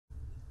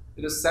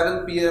It is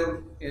 7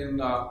 p.m. in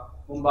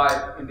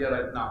Mumbai, India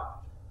right now.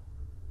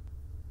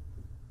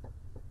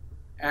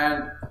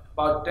 And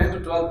about 10 to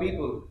 12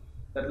 people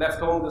that left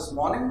home this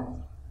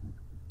morning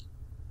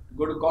to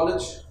go to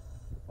college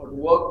or to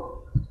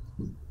work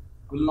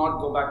will not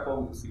go back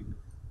home this evening.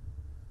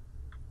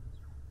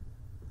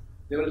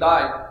 They will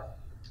die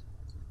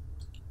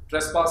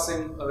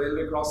trespassing a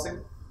railway crossing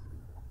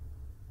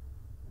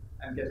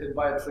and get hit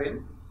by a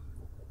train.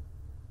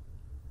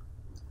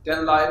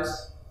 10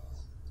 lives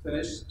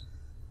finished.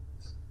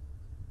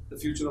 The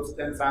future of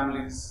 10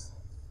 families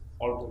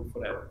altered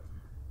forever.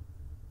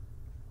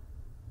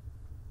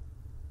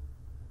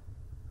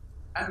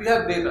 And we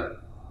have data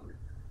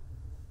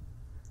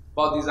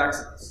about these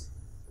accidents.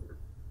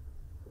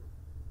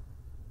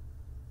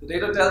 The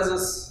data tells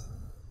us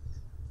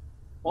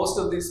most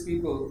of these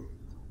people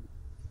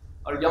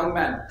are young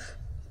men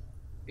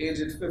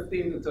aged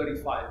 15 to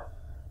 35.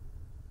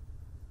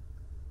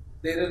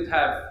 They didn't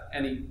have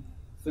any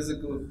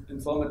physical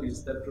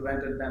infirmities that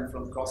prevented them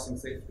from crossing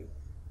safely.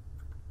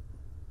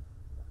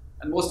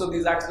 And most of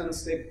these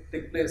accidents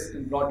take place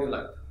in broad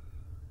daylight.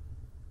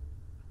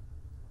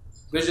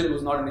 Vision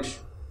was not an issue.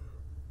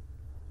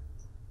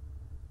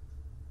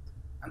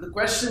 And the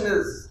question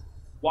is,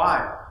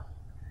 why?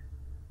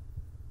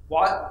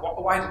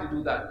 Why did you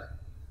do that?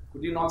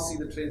 Could you not see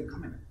the train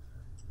coming?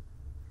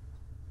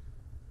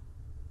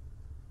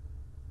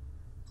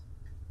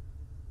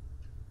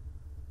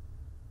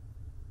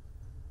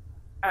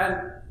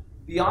 And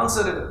the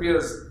answer, it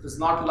appears, does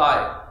not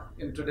lie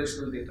in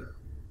traditional data.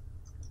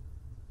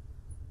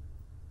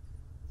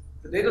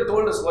 The data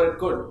told us what it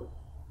could,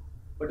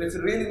 but if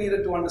you really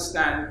needed to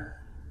understand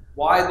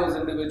why those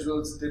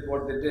individuals did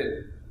what they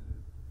did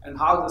and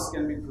how this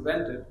can be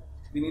prevented,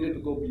 we needed to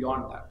go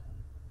beyond that.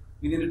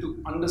 We needed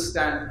to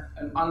understand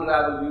and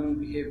unravel human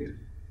behavior.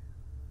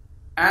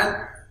 And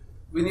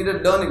we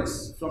needed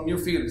learnings from new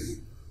fields,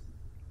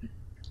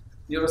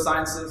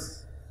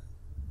 neurosciences,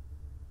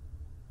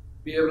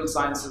 behavioral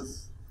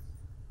sciences,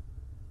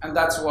 and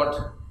that's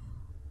what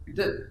we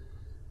did.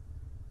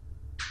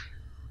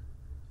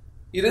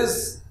 It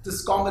is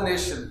this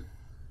combination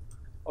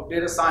of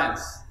data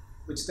science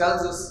which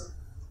tells us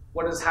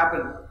what has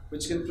happened,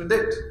 which can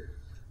predict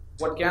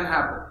what can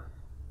happen.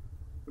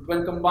 But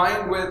when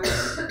combined with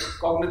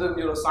cognitive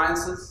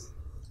neurosciences,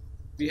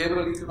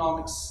 behavioral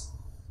economics,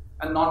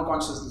 and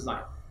non-conscious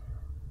design,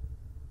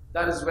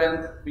 that is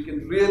when we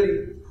can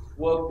really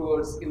work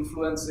towards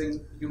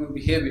influencing human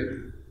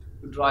behavior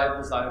to drive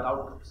desired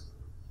outcomes.